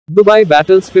Dubai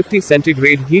battles 50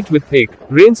 centigrade heat with fake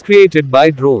rains created by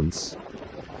drones.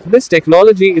 This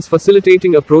technology is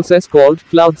facilitating a process called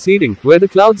cloud seeding, where the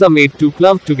clouds are made to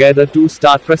clump together to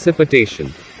start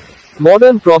precipitation.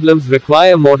 Modern problems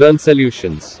require modern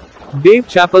solutions. Dave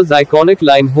Chappelle's iconic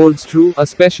line holds true,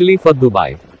 especially for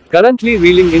Dubai. Currently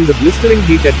reeling in the blistering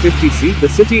heat at 50°C, the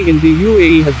city in the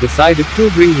UAE has decided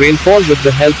to bring rainfall with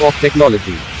the help of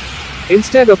technology.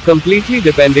 Instead of completely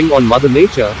depending on Mother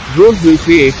Nature, drones will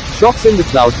create shocks in the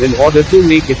clouds in order to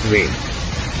make it rain.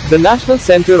 The National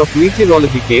Centre of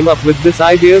Meteorology came up with this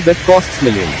idea that costs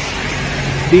millions.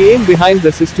 The aim behind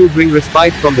this is to bring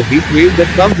respite from the heat wave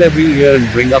that comes every year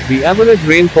and bring up the average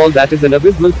rainfall that is an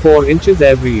abysmal 4 inches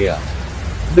every year.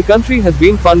 The country has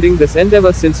been funding this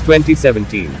endeavour since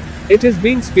 2017. It is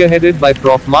being spearheaded by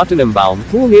Prof Maarten Ambaum,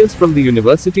 who hails from the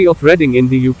University of Reading in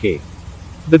the UK.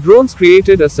 The drones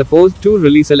created are supposed to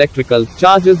release electrical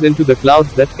charges into the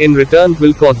clouds that, in return,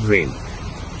 will cause rain.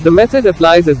 The method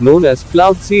applies is known as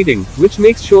cloud seeding, which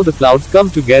makes sure the clouds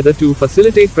come together to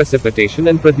facilitate precipitation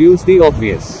and produce the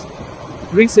obvious.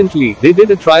 Recently, they did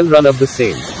a trial run of the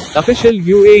same. Official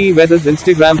UAE Weather's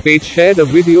Instagram page shared a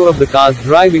video of the cars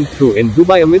driving through in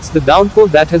Dubai amidst the downpour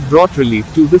that has brought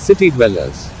relief to the city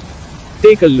dwellers.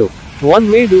 Take a look. One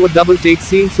may do a double take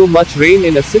seeing so much rain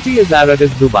in a city as arid as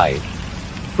Dubai.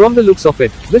 From the looks of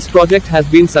it, this project has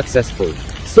been successful.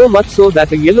 So much so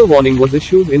that a yellow warning was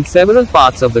issued in several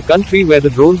parts of the country where the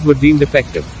drones were deemed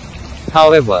effective.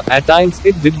 However, at times,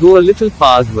 it did go a little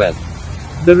far as well.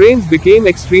 The rains became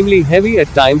extremely heavy at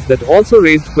times that also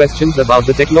raised questions about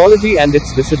the technology and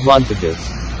its disadvantages.